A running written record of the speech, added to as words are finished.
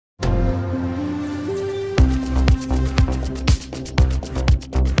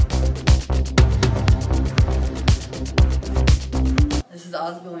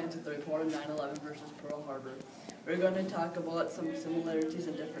Pearl Harbor. We're going to talk about some similarities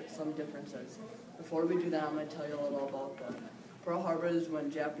and some differences. Before we do that, I'm going to tell you a little about them. Pearl Harbor is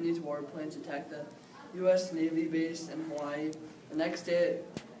when Japanese warplanes attacked the U.S. Navy base in Hawaii. The next day,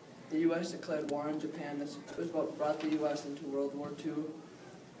 the U.S. declared war on Japan. This was what brought the U.S. into World War II.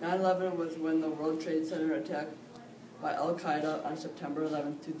 9/11 was when the World Trade Center attacked by Al-Qaeda on September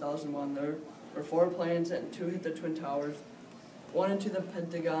 11, 2001. There were 4 planes and 2 hit the Twin Towers, 1 into the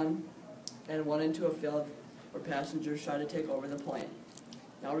Pentagon, and 1 into a field where passengers tried to take over the plane.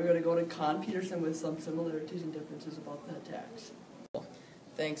 Now we're going to go to Con Peterson with some similarities and differences about the attacks.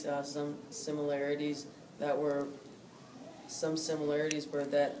 Thanks. Some similarities were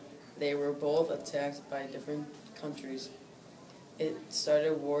that they were both attacked by different countries. It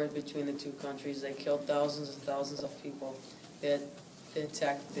started wars between the 2 countries. They killed thousands and thousands of people. They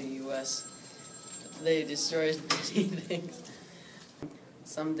attacked the U.S. They destroyed many things.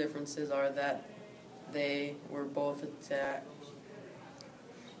 Some differences are that they were both attacked.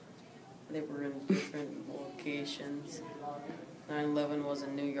 They were in different locations. 9/11 was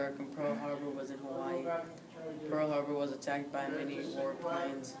in New York and Pearl Harbor was in Hawaii. Pearl Harbor was attacked by many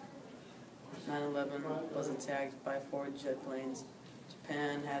warplanes. 9/11 was attacked by 4 jet planes.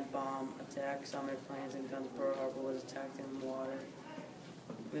 Japan had bomb attacks on their planes and guns. Pearl Harbor was attacked in water.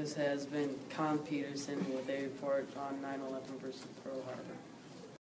 This has been Con Peterson with a report on 9/11 versus Pearl Harbor.